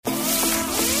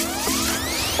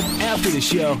After the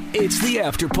show, it's the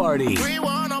After Party. We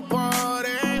wanna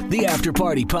party. The After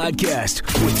Party Podcast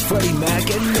with Freddie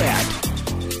Mac and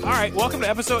Matt. All right, welcome to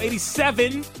episode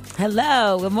 87.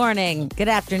 Hello, good morning, good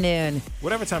afternoon.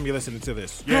 Whatever time you're listening to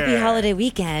this. Happy holiday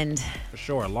weekend. For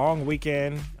sure. Long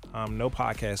weekend. No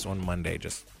podcast on Monday,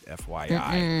 just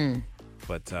FYI.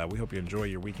 But we hope you enjoy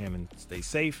your weekend and stay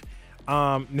safe.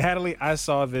 Natalie, I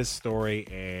saw this story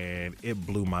and it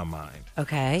blew my mind.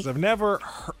 Okay.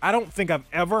 I don't think I've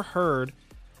ever heard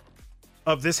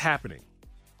of this happening.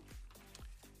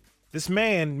 This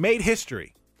man made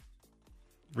history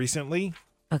recently.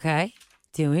 Okay.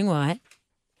 Doing what?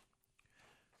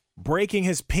 Breaking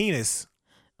his penis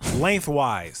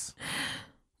lengthwise.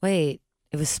 Wait,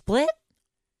 it was split?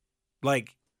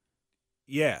 Like,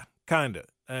 yeah, kind of.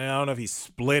 I don't know if he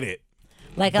split it.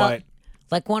 Like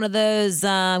but one of those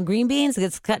green beans that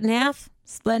gets cut in half,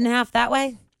 split in half that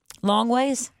way, long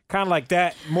ways. kind of like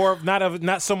that.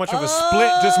 Not so much of a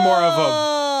split, just more of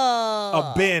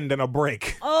a bend and a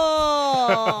break.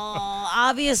 Oh,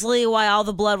 obviously why all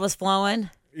the blood was flowing.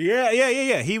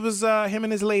 Yeah. He was him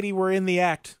and his lady were in the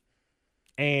act,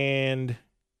 and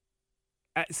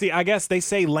I guess they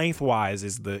say lengthwise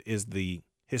is the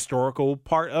historical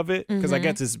part of it, because I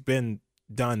guess it's been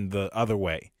done the other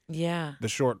way. Yeah. The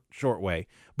short way.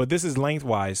 But this is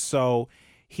lengthwise. So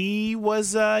he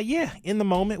was in the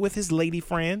moment with his lady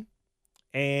friend,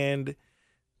 and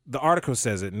the article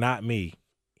says it, not me.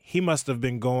 He must have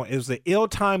been going, it was an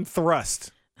ill-timed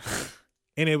thrust.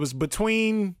 And it was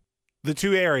between the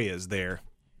two areas there.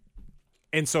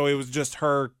 And so it was just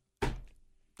her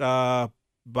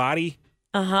body.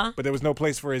 Uh-huh. But there was no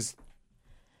place for his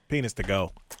penis to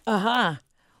go. Uh-huh.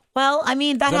 Well, I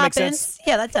mean, that Does that make happens. sense?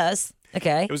 Yeah, that does.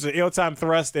 Okay. It was an ill-timed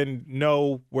thrust and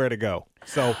nowhere to go.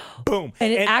 So, boom.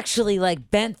 And it actually,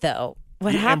 like, bent, though.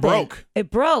 What happened? And broke.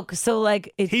 It broke. So,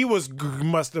 like... He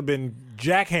must have been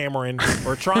jackhammering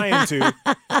or trying to.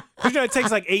 Because, it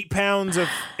takes like 8 pounds of...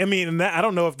 I mean, I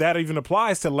don't know if that even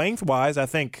applies to lengthwise. I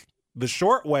think the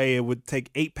short way, it would take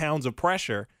 8 pounds of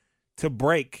pressure to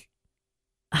break.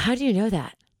 How do you know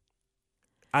that?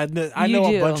 I know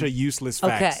a bunch of useless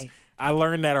facts. Okay. I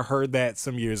learned that or heard that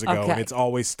some years ago, Okay. and it's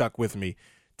always stuck with me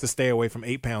to stay away from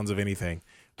 8 pounds of anything.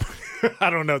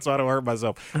 I don't know, so I don't hurt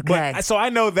myself. Okay. But so I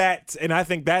know that, and I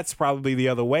think that's probably the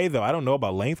other way, though. I don't know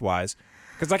about lengthwise,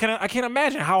 because I can't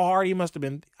imagine how hard he must have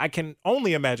been. I can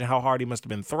only imagine how hard he must have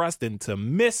been thrusting to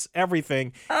miss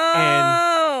everything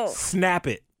and snap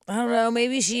it. I don't know.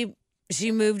 Maybe she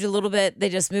moved a little bit. They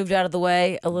just moved out of the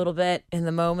way a little bit in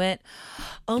the moment.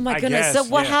 Oh, my goodness. guess, So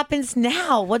what yeah. happens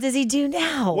now? What does he do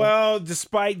now? Well,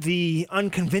 despite the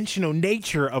unconventional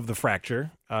nature of the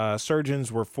fracture,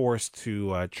 surgeons were forced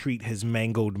to treat his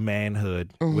mangled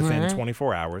manhood within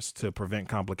 24 hours to prevent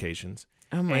complications.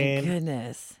 Oh, my and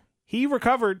goodness. He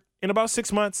recovered in about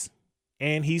 6 months,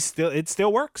 and it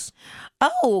still works.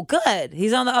 Oh, good.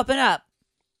 He's on the up and up.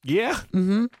 Yeah.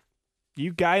 Mm-hmm.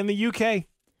 You guy in the UK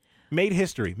made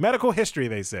history. Medical history,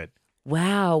 they said.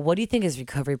 Wow. What do you think his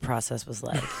recovery process was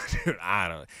like? Dude, I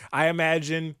don't know. I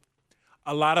imagine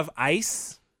a lot of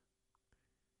ice.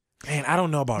 Man, I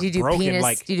don't know about Do you do broken.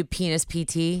 penis? Do you do penis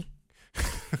PT?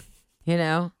 You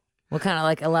know, what kind of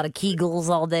like a lot of Kegels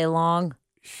all day long?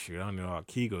 Shoot, I don't know about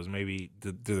Kegels. Maybe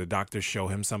do the doctors show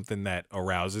him something that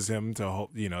arouses him to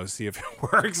see if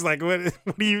it works? Like, what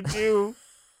do you do?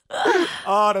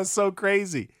 Oh, that's so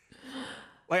crazy.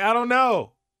 Like, I don't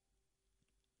know.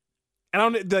 I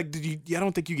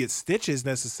don't think you get stitches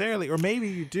necessarily, or maybe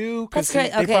you do, because they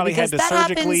probably had to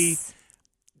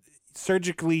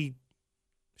surgically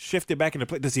shift it back into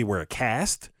place. Does he wear a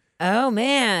cast? Oh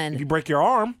man! If you break your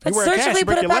arm, But you wear a cast. surgically You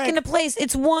break put it your back leg. into place.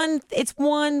 It's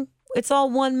all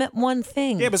one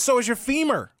thing. Yeah, but so is your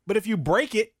femur. But if you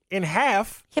break it in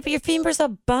half, Yeah, but your femur's a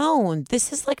bone.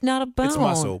 This is like not a bone. it's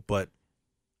muscle. But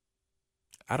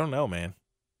I don't know, man.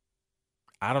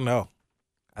 I don't know.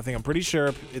 I'm pretty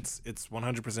sure it's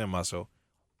 100% muscle.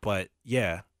 But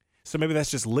yeah, so maybe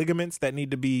that's just ligaments that need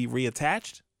to be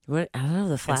reattached. What? I don't know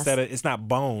the flash. Instead of, it's not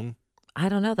bone. I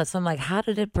don't know. That's why I'm like, how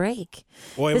did it break?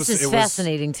 Well, This is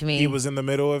fascinating to me. He was in the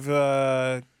middle of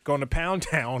going to Pound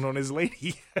Town on his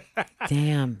lady.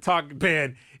 Damn.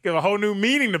 Man, give a whole new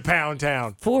meaning to Pound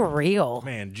Town. For real.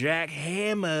 Man, Jack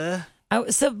Hammer.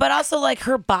 But also like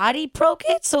her body broke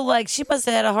it. So like she must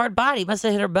have had a hard body. Must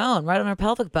have hit her bone, right on her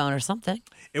pelvic bone or something.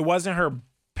 It wasn't her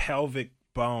pelvic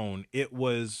bone. It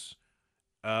was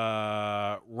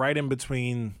right in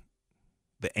between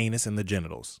the anus and the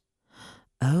genitals.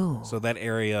 Oh. So that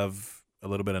area of a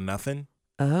little bit of nothing.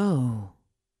 Oh.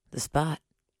 The spot.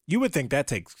 You would think that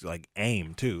takes like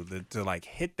aim too, to like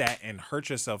hit that and hurt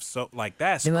yourself. So like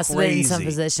that's They must crazy. have been in some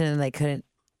position and they couldn't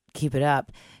keep it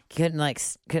up.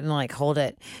 Couldn't hold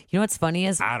it. You know what's funny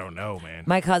is I don't know, man.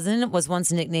 my cousin was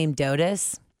once nicknamed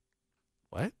Dotus.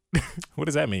 What? What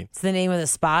does that mean? It's the name of the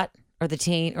spot or the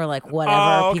taint or like whatever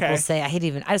Oh, okay. people say. I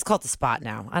just call it the spot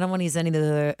now. I don't want to use any of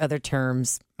the other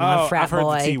terms. I'm a frat I've heard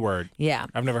boy. the T word. Yeah.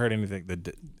 I've never heard anything.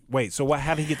 Wait, so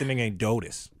how did he get the nickname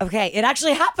Dotus? Okay, it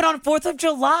actually happened on 4th of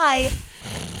July.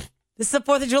 This is a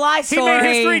 4th of July He story.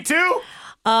 made history too?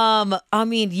 I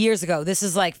mean, years ago. This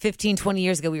is like 15, 20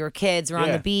 years ago. We were kids. We were on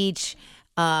Yeah. the beach.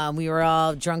 We were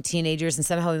all drunk teenagers, and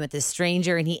somehow we met this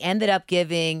stranger, and he ended up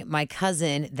giving my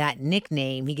cousin that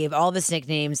nickname. He gave all of us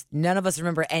nicknames. None of us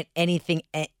remember anything.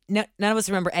 None of us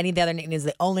remember any of the other nicknames.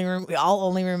 We all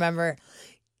only remember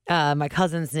my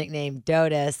cousin's nickname,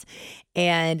 Dotus.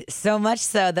 And so much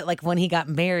so that like when he got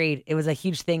married, it was a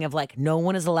huge thing of like no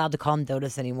one is allowed to call him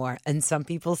Dotus anymore. And some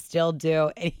people still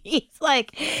do. And he's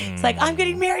like, it's like, I'm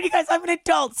getting married, you guys, I'm an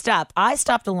adult. Stop. I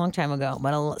stopped a long time ago,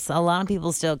 but a lot of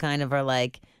people still kind of are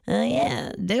like, oh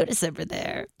yeah, Dotus over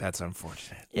there. That's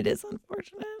unfortunate. It is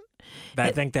unfortunate.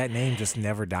 I think that name just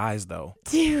never dies, though.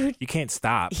 Dude, You can't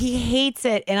stop. he hates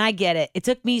it. And I get it. It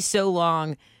took me so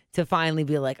long to finally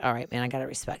be like, all right, man, I got to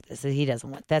respect this. He doesn't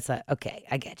want, okay,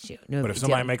 I get you. No But if big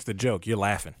somebody deal. makes the joke, you're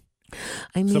laughing.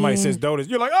 I mean, Somebody says Dotus,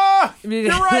 you're like, oh, you're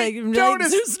right, like,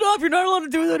 Dotus. Stop, you're not allowed to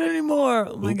do that anymore.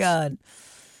 Oh my Oops. God.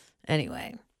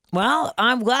 Anyway, well,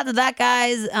 I'm glad that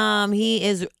guy's,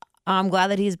 I'm glad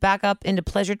that he's back up into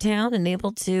Pleasure Town and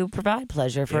able to provide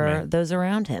pleasure for man. those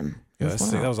around him. Yeah, as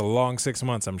well. that was a long 6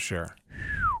 months, I'm sure.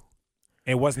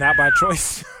 It was not by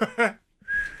choice.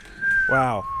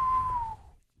 Wow.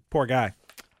 Poor guy.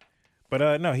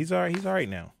 But no, he's all right. He's all right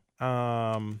now.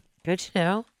 Good to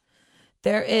know.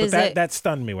 There But is that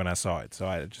stunned me when I saw it. So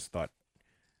I just thought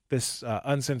this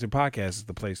uncensored podcast is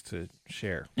the place to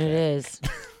share it is.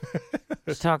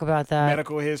 Let's talk about that.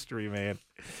 medical history, man.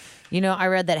 You know, I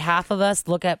read that half of us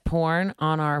look at porn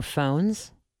on our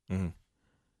phones. Mhm.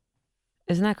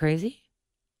 Isn't that crazy?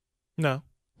 No,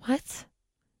 What?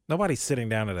 nobody's sitting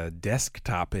down at a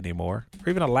desktop anymore, or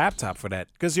even a laptop for that.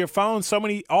 Because your phone,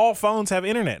 all phones have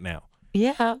internet now.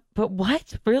 Yeah, but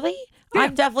what? Really? Yeah.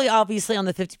 I'm definitely obviously on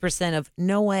the 50% of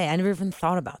no way. I never even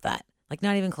thought about that. Like,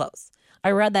 not even close.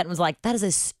 I read that and was like, that is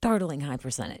a startling high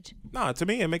percentage. No, to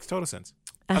me, it makes total sense.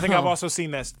 I think I've also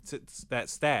seen that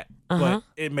stat, but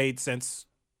it made sense.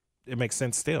 It makes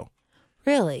sense still.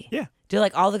 Really? Yeah. Do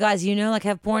like all the guys you know like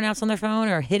have porn apps on their phone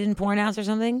or hidden porn apps or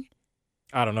something?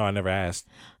 I don't know. I never asked,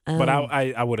 but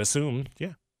I would assume,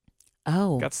 yeah.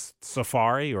 Oh. Got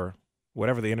Safari or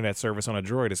whatever the internet service on a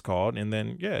Droid is called, and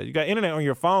then you got internet on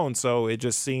your phone, so it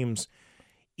just seems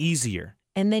easier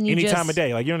And then you any just time of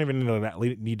day. Like you don't even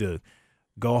need to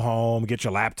go home, get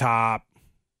your laptop.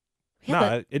 Yeah, No,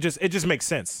 but- it just makes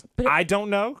sense. But I don't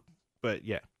know, but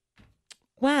yeah.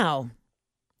 Wow.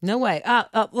 No way.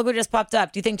 Look what just popped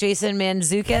up. Do you think Jason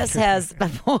Mantzoukas has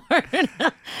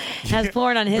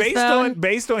porn on his phone?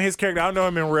 Based on his character, I don't know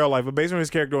him in real life, but based on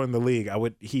his character in the league,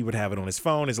 he would have it on his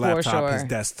phone, his laptop, his sure.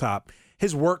 desktop,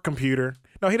 his work computer.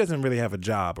 No, he doesn't really have a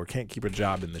job or can't keep a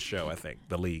job in the show, I think,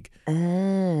 the league.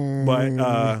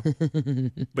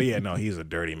 But yeah, no, he's a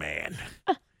dirty man.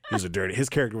 His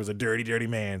character was a dirty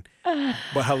man,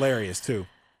 but hilarious too.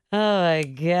 Oh my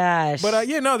gosh. But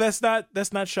yeah, no, that's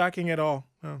not shocking at all.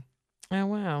 No. Oh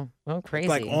wow. Oh crazy.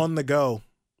 Like on the go.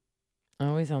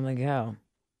 Always on the go.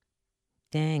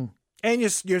 Dang. And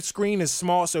your screen is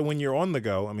small, so when you're on the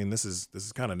go, I mean, this is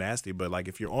kind of nasty, but like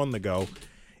if you're on the go,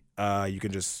 you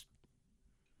can just,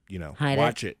 Hide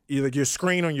watch it. Like your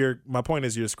screen on my point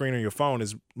is your screen on your phone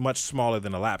is much smaller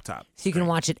than a laptop. So you can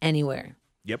watch it anywhere.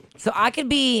 Yep. So I could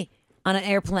be on an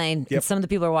airplane Yep. and some of the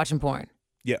people are watching porn.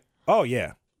 Yeah. Oh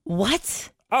yeah.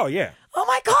 What? Oh yeah. Oh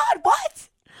my God, what?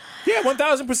 Yeah.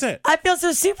 1,000%. I feel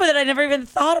so stupid that I never even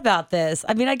thought about this.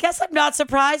 I mean, I guess I'm not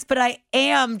surprised, but I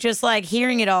am just like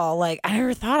hearing it all. Like, I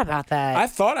never thought about that. I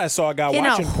thought I saw a guy You know,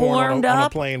 watching porn horned on a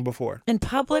up. plane before. In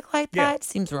public like Yeah. that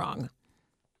seems wrong.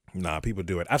 Nah, people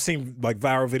do it. I've seen like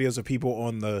viral videos of people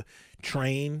on the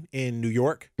train in New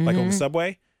York, like on the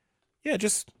subway. Yeah,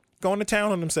 just going to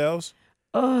town on themselves.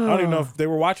 I don't even know if they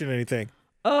were watching anything.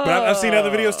 But I've seen other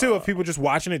videos too of people just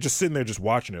watching it, just sitting there, just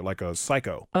watching it like a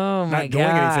psycho. Oh my Not doing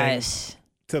anything gosh.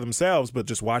 to themselves, but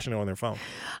just watching it on their phone.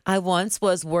 I once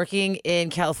was working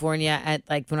in California at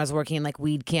like when I was working in like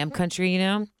weed camp country,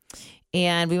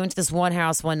 and we went to this one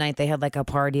house one night. They had like a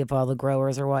party of all the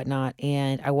growers or whatnot.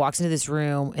 And I walked into this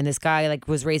room and this guy like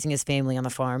was raising his family on the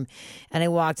farm. And I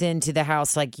walked into the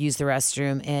house, like use the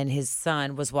restroom, and his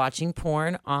son was watching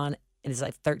porn on his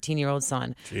like 13-year-old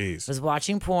son Jeez. was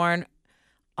watching porn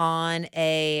on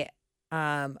a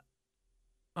what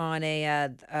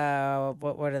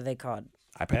are they called?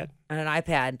 iPad? On an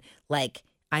iPad. Like,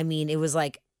 I mean, it was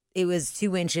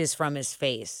 2 inches from his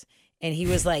face. And he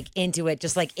was like into it,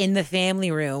 just like in the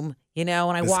family room, you know,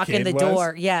 when I This walk in kid the was?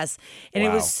 door. Yes. And it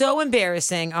Wow. was so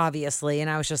embarrassing, obviously. And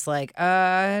I was just like,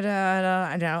 I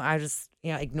don't know. I just,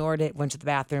 ignored it, went to the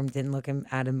bathroom, didn't look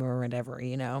at him or whatever,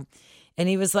 And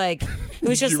he was like, it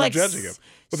was just You were like. judging him.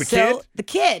 With the so- kid? The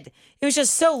kid. It was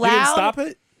just so You loud. didn't stop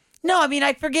it? No, I mean,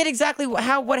 I forget exactly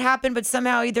what happened, but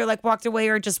somehow either like walked away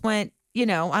or just went, I don't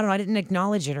know. I didn't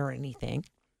acknowledge it or anything.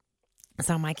 It's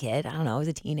not my kid. I don't know. I was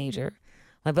a teenager.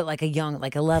 But like a young,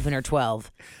 like 11 or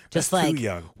 12, just That's too like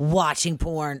young. watching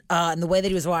porn. And the way that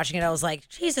he was watching it, I was like,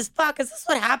 Jesus fuck, is this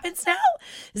what happens now?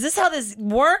 Is this how this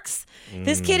works?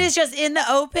 This kid is just in the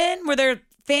open where their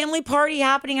family party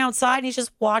happening outside and he's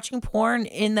just watching porn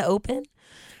in the open.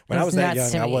 When It I was that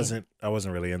nuts young, to I me.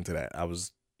 wasn't really into that. I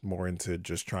was more into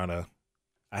just I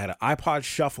had an iPod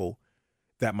Shuffle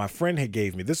that my friend had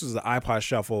gave me. This was the iPod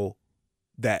Shuffle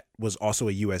that was also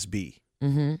a USB.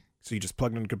 Mm-hmm. So you just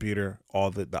plug it in the computer,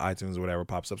 all the iTunes or whatever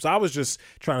pops up. So I was just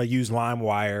trying to use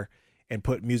LimeWire and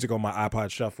put music on my iPod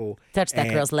Shuffle. Touch that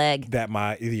and girl's leg. in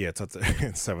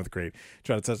 7th grade,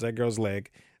 trying to touch that girl's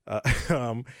leg,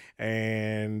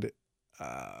 and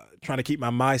trying to keep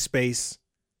my MySpace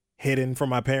hidden from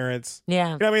my parents.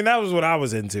 Yeah. You know what I mean, that was what I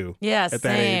was into. Yeah, at that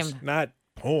same. age, not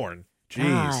porn. Jeez,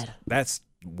 God. that's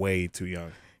way too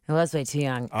young. It was way too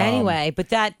young. Anyway, but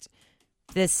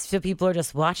so people are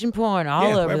just watching porn all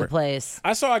over whatever. the place.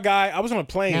 I saw a guy. I was on a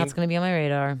plane. Now it's going to be on my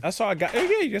radar. I saw a guy. Yeah,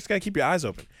 you just gotta keep your eyes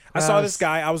open. I saw this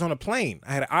guy. I was on a plane.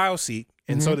 I had an aisle seat,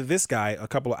 and so did this guy. A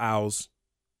couple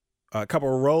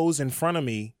of rows in front of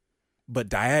me, but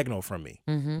diagonal from me.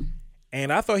 Mm-hmm.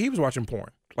 And I thought he was watching porn.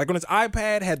 Like when his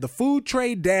iPad had the food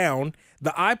tray down,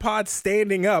 the iPod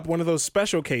standing up, one of those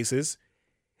special cases.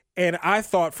 And I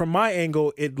thought from my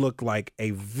angle, it looked like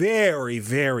a very,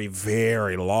 very,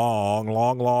 very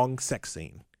long sex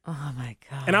scene. Oh my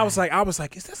God. And I was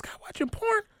like, is this guy watching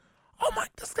porn? Oh my,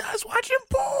 this guy's watching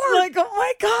porn. Like, oh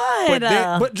my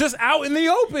God. But just out in the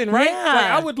open, right? Yeah. Like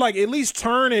I would like at least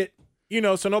turn it,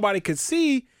 so nobody could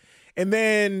see. And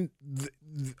then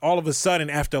all of a sudden,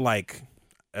 after like,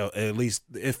 at least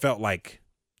it felt like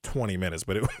 20 minutes,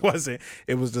 but it wasn't.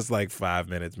 It was just like 5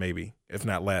 minutes, maybe, if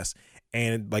not less.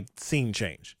 And like scene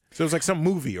change. So it was like some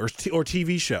movie or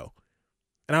TV show.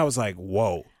 And I was like,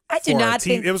 whoa. I do not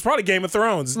think. It was probably Game of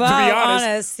Thrones, Well, to be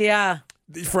honest. yeah.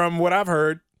 From what I've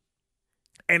heard.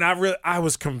 And I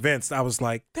was convinced. I was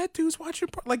like, that dude's watching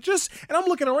porn. Like and I'm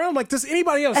looking around like, does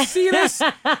anybody else see this?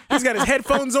 He's got his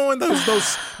headphones on, those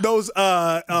Beats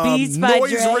by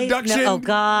noise Dre? reduction, No, oh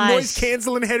gosh. noise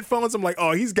canceling headphones. I'm like,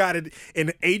 oh, he's got it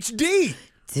in HD.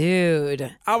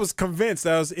 Dude. I was convinced.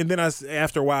 And then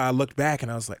after a while, I looked back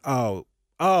and I was like, oh,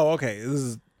 okay, it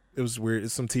was weird.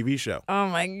 It's some TV show. Oh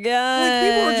my God. Like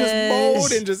people are just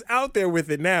bold and just out there with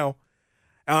it now.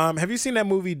 Have you seen that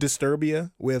movie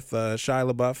Disturbia with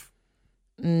Shia LaBeouf?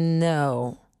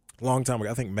 No. Long time ago.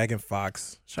 I think Megan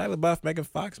Fox. Shia LaBeouf, Megan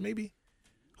Fox, maybe?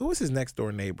 Who was his next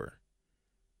door neighbor?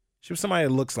 She was somebody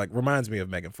that reminds me of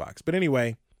Megan Fox. But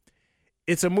anyway,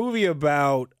 it's a movie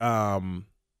about Shia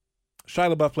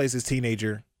LaBeouf plays his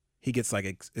teenager. He gets like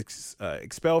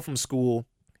expelled from school.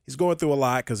 He's going through a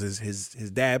lot because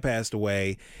his dad passed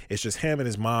away. It's just him and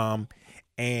his mom.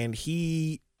 And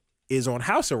he is on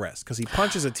house arrest because he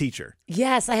punches a teacher.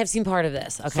 Yes, I have seen part of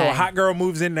this. Okay. So a hot girl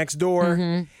moves in next door.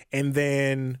 Mm-hmm. And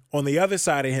then on the other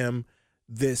side of him,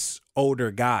 this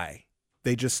older guy,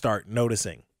 they just start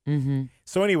noticing. Mm-hmm.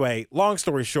 So anyway, long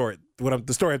story short,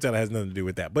 the story I'm telling has nothing to do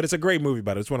with that. But it's a great movie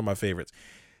about it. It's one of my favorites.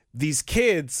 These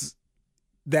kids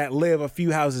that live a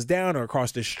few houses down or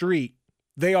across the street,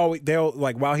 they'll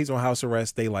like while he's on house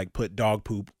arrest, they like put dog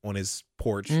poop on his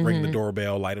porch, ring the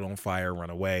doorbell, light it on fire, run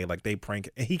away. Like they prank.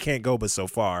 He can't go but so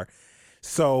far.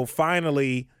 So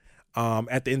finally,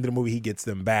 at the end of the movie, he gets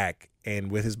them back, and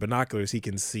with his binoculars, he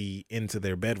can see into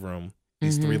their bedroom.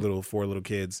 These 4 little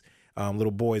kids,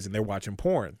 little boys, and they're watching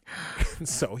porn.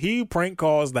 So he prank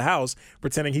calls the house,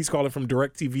 pretending he's calling from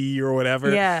DirecTV or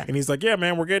whatever. Yeah. And he's like, yeah,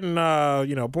 man, we're getting,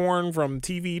 porn from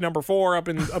TV number 4 up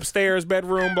in upstairs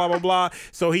bedroom, blah, blah, blah.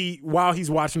 So while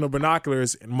he's watching the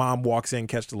binoculars, and mom walks in,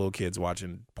 catch the little kids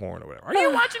watching porn or whatever. Are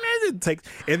you watching this?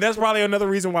 And that's probably another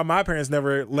reason why my parents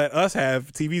never let us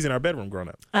have TVs in our bedroom growing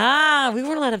up. We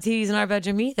weren't allowed to have TVs in our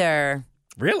bedroom either.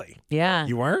 Really? Yeah.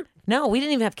 You weren't? No, we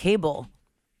didn't even have cable.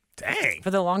 Dang. For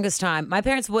the longest time. My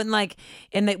parents wouldn't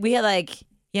we had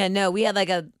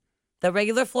the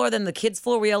regular floor, then the kids'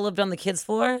 floor. We all lived on the kids'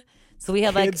 floor. So we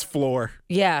had Kids' floor.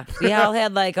 we all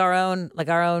had our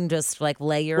own just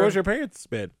layer. Where was your parents'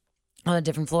 bed? On a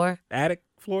different floor? Attic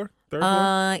floor? Third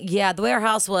floor? Yeah, the way our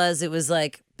house was, it was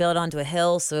built onto a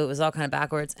hill, so it was all kind of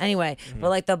backwards. Anyway, but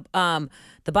like the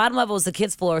bottom level was the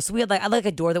kids' floor, so we had like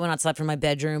a door that went outside from my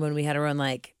bedroom, and we had our own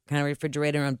like kind of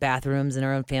refrigerator, our own bathrooms, and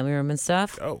our own family room and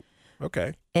stuff. Oh,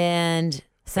 okay. And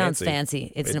sounds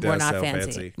fancy. We're not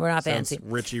fancy. We're not fancy.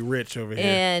 Richie rich over here.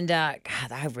 And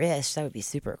God, I wish that would be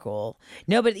super cool.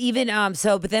 No, but even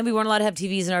but then we weren't allowed to have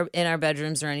TVs in our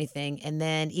bedrooms or anything. And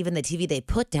then even the TV they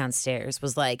put downstairs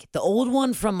was like the old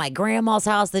one from my grandma's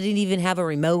house that didn't even have a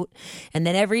remote. And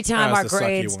then every time our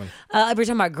grades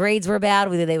were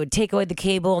bad, they would take away the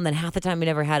cable, and then half the time we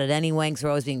never had it anyway, because we're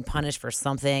always being punished for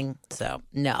something. So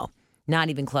no, not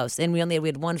even close. And we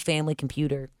had one family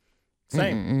computer.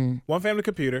 Same. One family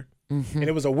computer, and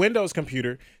it was a Windows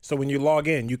computer. So when you log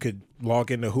in, you could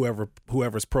log into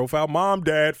whoever's profile. Mom,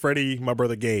 Dad, Freddie, my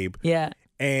brother Gabe. Yeah.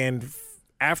 And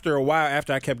after a while,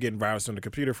 after I kept getting viruses on the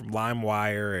computer from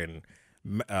LimeWire and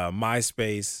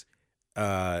MySpace,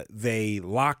 they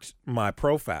locked my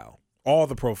profile, all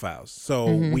the profiles. So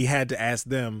we had to ask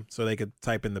them so they could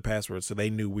type in the password so they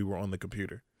knew we were on the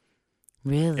computer.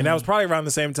 Really? And that was probably around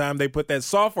the same time they put that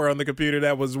software on the computer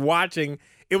that was watching.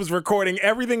 It was recording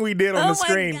everything we did on the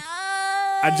screen. God.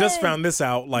 I just found this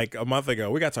out like a month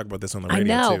ago. We got to talk about this on the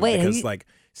radio I know. too. Wait, because like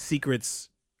secrets,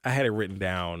 I had it written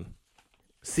down.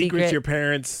 Secrets your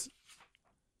parents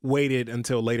waited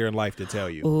until later in life to tell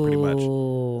you, pretty much.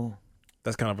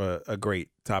 That's kind of a great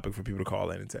topic for people to call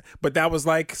in and tell. But that was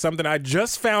like something I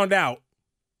just found out.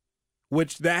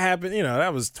 Which that happened,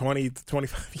 that was 20 to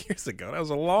 25 years ago. That was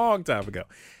a long time ago.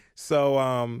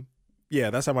 So, yeah,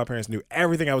 that's how my parents knew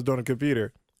everything I was doing on the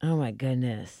computer. Oh, my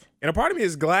goodness. And a part of me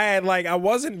is glad, like, I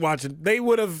wasn't watching. They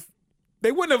wouldn't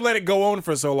have let it go on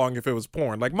for so long if it was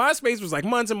porn. Like, MySpace was like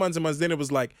months and months and months. Then it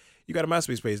was like, you got a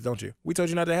MySpace page, don't you? We told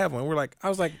you not to have one. I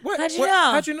was like, what? How'd you know?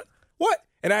 How'd you know? What?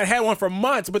 And I had one for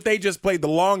months, but they just played the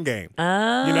long game.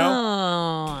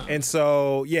 Oh. And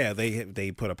so, yeah,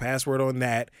 they put a password on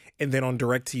that. And then on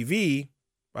DirecTV,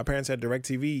 my parents had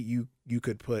DirecTV, you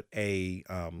could put a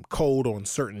code on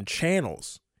certain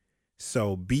channels.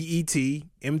 So BET,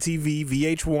 MTV,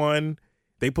 VH1,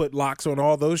 they put locks on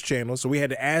all those channels. So we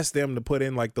had to ask them to put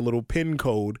in like the little PIN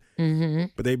code. Mm-hmm.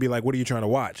 But they'd be like, what are you trying to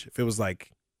watch? If it was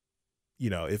like,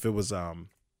 if it was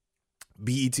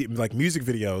BET, like music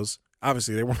videos,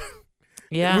 obviously they weren't.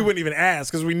 Yeah. We wouldn't even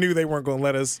ask because we knew they weren't going to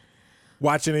let us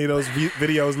watch any of those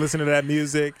videos, listen to that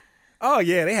music. Oh,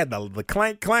 yeah, they had the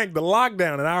clank, the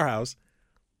lockdown in our house.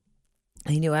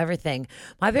 He knew everything.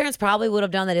 My parents probably would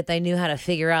have done that if they knew how to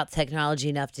figure out technology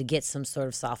enough to get some sort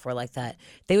of software like that.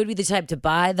 They would be the type to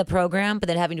buy the program, but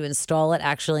then having to install it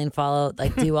actually and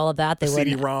do all of that. They wouldn't.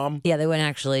 CD-ROM. Yeah, they wouldn't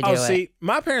actually do it. Oh, see,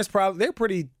 my parents they're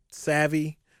pretty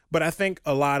savvy, but I think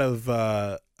a lot of,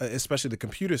 especially the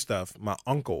computer stuff, my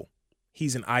uncle,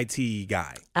 he's an IT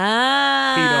guy.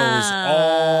 He knows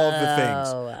all the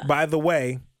things. By the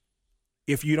way,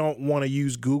 if you don't want to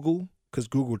use Google, because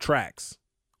Google tracks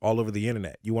all over the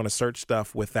internet, you want to search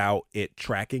stuff without it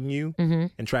tracking you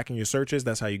and tracking your searches.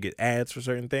 That's how you get ads for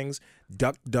certain things.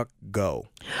 DuckDuckGo.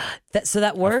 So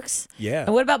that works? Yeah.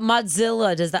 And what about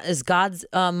Mozilla?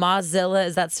 Mozilla,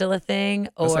 is that still a thing?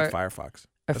 Or that's like Firefox.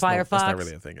 Or Firefox? That's not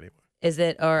really a thing anymore. Is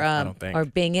it? Or I don't think. Or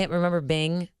Bing it? Remember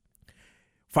Bing?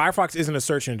 Firefox isn't a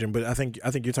search engine, but I think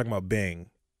you're talking about Bing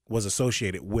was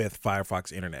associated with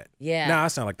Firefox Internet. Yeah. Now I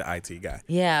sound like the IT guy.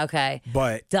 Yeah, okay.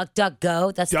 But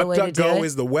DuckDuckGo, that's the way to do it? DuckDuckGo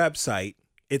is the website.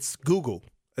 It's Google,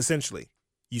 essentially.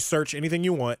 You search anything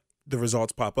you want, the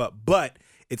results pop up. But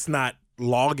it's not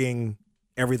logging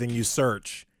everything you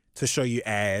search to show you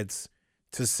ads,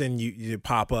 to send you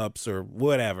pop-ups or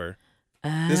whatever.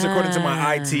 This is according to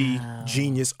my IT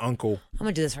genius uncle. I'm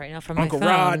going to do this right now from my phone. Uncle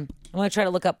Rod. I'm going to try to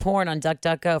look up porn on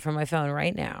DuckDuckGo from my phone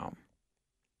right now.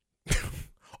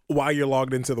 While you're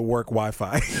logged into the work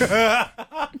Wi-Fi.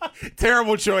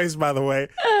 Terrible choice, by the way.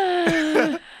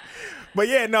 But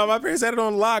yeah, no, my parents had it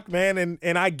on lock, man,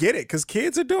 and I get it because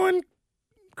kids are doing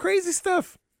crazy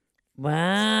stuff.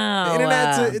 Wow.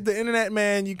 The internet,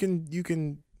 man, you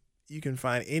can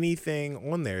find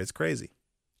anything on there. It's crazy.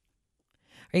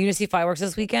 Are you going to see fireworks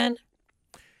this weekend?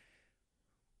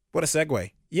 What a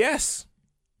segue. Yes.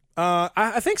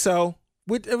 I think so.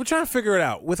 We're trying to figure it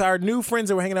out. With our new friends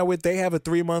that we're hanging out with, they have a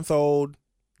 3-month-old.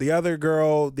 The other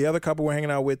couple we're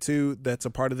hanging out with too, that's a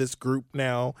part of this group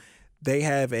now, they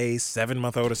have a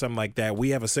 7-month-old or something like that.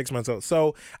 We have a 6-month-old.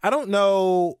 So I don't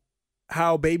know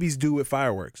how babies do with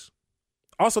fireworks.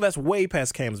 Also, that's way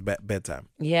past Cam's bedtime.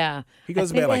 Yeah. He goes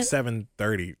to bed like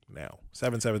 7:30 now.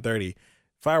 7:30.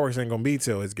 Fireworks ain't going to be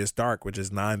till it gets dark, which is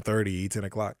 9:30, 10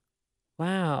 o'clock.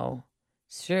 Wow.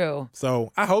 It's true.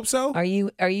 So I hope so. Are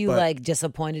you like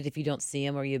disappointed if you don't see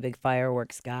him? Or are you a big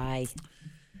fireworks guy?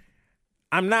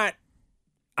 I'm not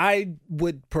I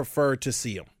would prefer to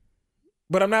see them,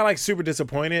 but I'm not like super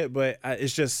disappointed. But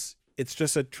it's just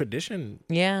a tradition.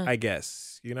 Yeah. I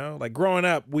guess, like growing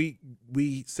up, we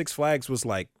Six Flags was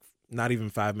like not even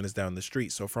 5 minutes down the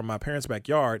street. So from my parents'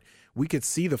 backyard, we could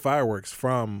see the fireworks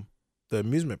from the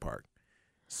amusement park.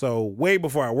 So way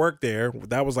before I worked there,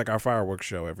 that was like our fireworks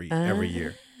show every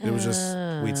year. It was just,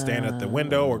 we'd stand at the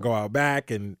window or go out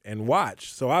back and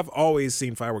watch. So I've always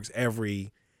seen fireworks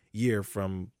every year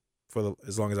for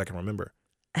as long as I can remember.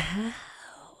 Oh.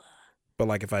 But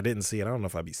like if I didn't see it, I don't know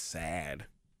if I'd be sad.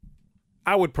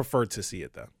 I would prefer to see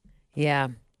it though. Yeah.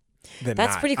 Than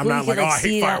That's not. pretty cool. I'm not You like, could, I see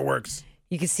hate it fireworks.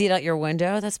 You can see it out your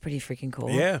window. That's pretty freaking cool.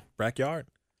 Yeah, backyard.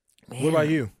 Man. What about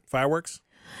you? Fireworks?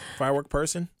 Firework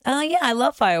person? Yeah, I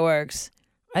love fireworks.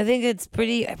 I think it's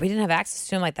pretty. We didn't have access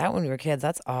to them like that when we were kids.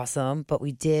 That's awesome. But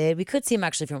we did. We could see them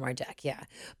actually from our deck. Yeah.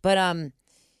 But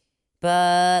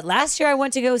last year I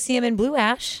went to go see them in Blue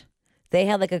Ash. They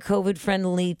had like a COVID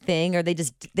friendly thing, or they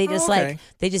just okay.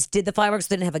 they just did the fireworks.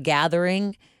 They didn't have a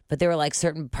gathering, but there were like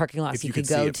certain parking lots If you you could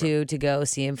could go to go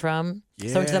see them from. So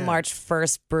I went to the Yeah. March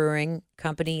 1st Brewing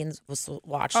Company and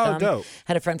watched Oh, them. dope.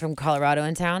 Had a friend from Colorado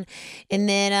in town. And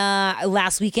then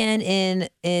last weekend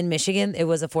in Michigan, it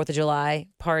was a 4th of July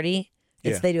party.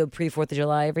 Yeah. They do a pre-4th of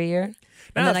July every year. And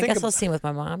Now then I I think guess I'll see them with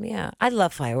my mom. Yeah. I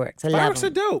love fireworks. I Fireworks are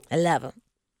love them. dope. I love them.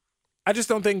 I just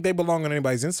don't think they belong on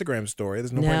anybody's Instagram story.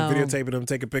 There's no point in No. videotaping them,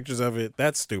 taking pictures of it.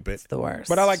 That's stupid. It's the worst.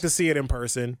 But I like to see it in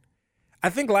person. I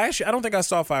think last year, I don't think I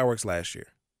saw fireworks last year.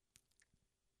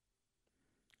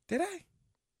 Did I?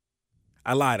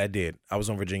 I lied. I did. I was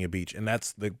on Virginia Beach, and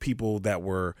that's the people that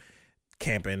were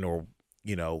camping or,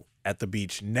 at the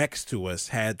beach next to us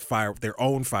had their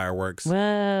own fireworks,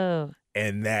 Whoa.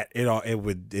 and that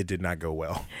it did not go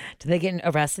well. Did they get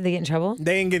arrested? Did they get in trouble?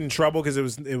 They didn't get in trouble because it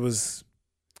was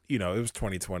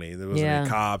 2020. There wasn't any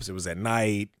cops. It was at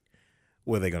night.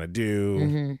 What are they gonna do?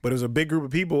 Mm-hmm. But it was a big group of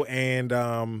people,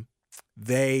 and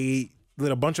they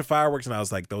lit a bunch of fireworks, and I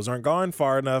was like, those aren't gone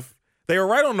far enough. They were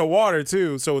right on the water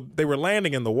too, so they were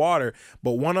landing in the water.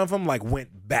 But one of them like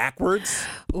went backwards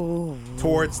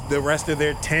towards the rest of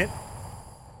their tent,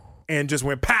 and just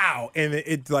went pow, and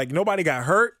it like nobody got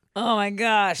hurt. Oh my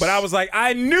gosh. But I was like,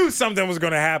 I knew something was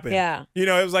going to happen. Yeah. It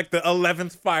was like the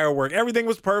 11th firework. Everything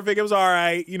was perfect. It was all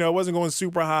right. It wasn't going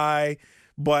super high,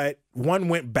 but one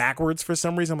went backwards for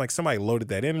some reason. I'm like, somebody loaded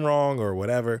that in wrong or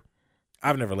whatever.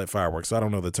 I've never lit fireworks, so I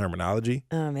don't know the terminology.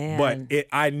 Oh man. But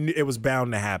I knew it was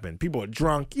bound to happen. People are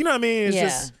drunk. You know what I mean? It's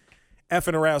just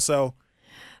effing around. So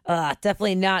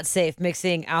definitely not safe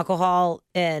mixing alcohol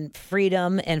and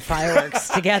freedom and fireworks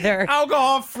together.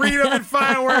 alcohol, freedom, and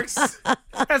fireworks.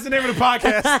 That's the name of the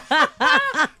podcast.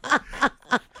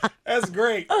 That's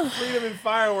great. Freedom and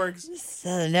fireworks.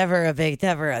 So never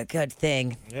a good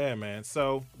thing. Yeah, man.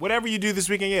 So whatever you do this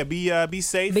weekend, be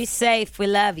safe. Be safe. We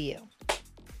love you.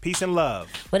 Peace and love.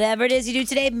 Whatever it is you do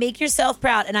today, make yourself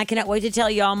proud. And I cannot wait to tell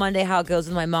you all Monday how it goes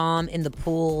with my mom in the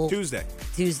pool. Tuesday.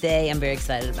 I'm very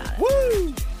excited about it.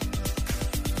 Woo!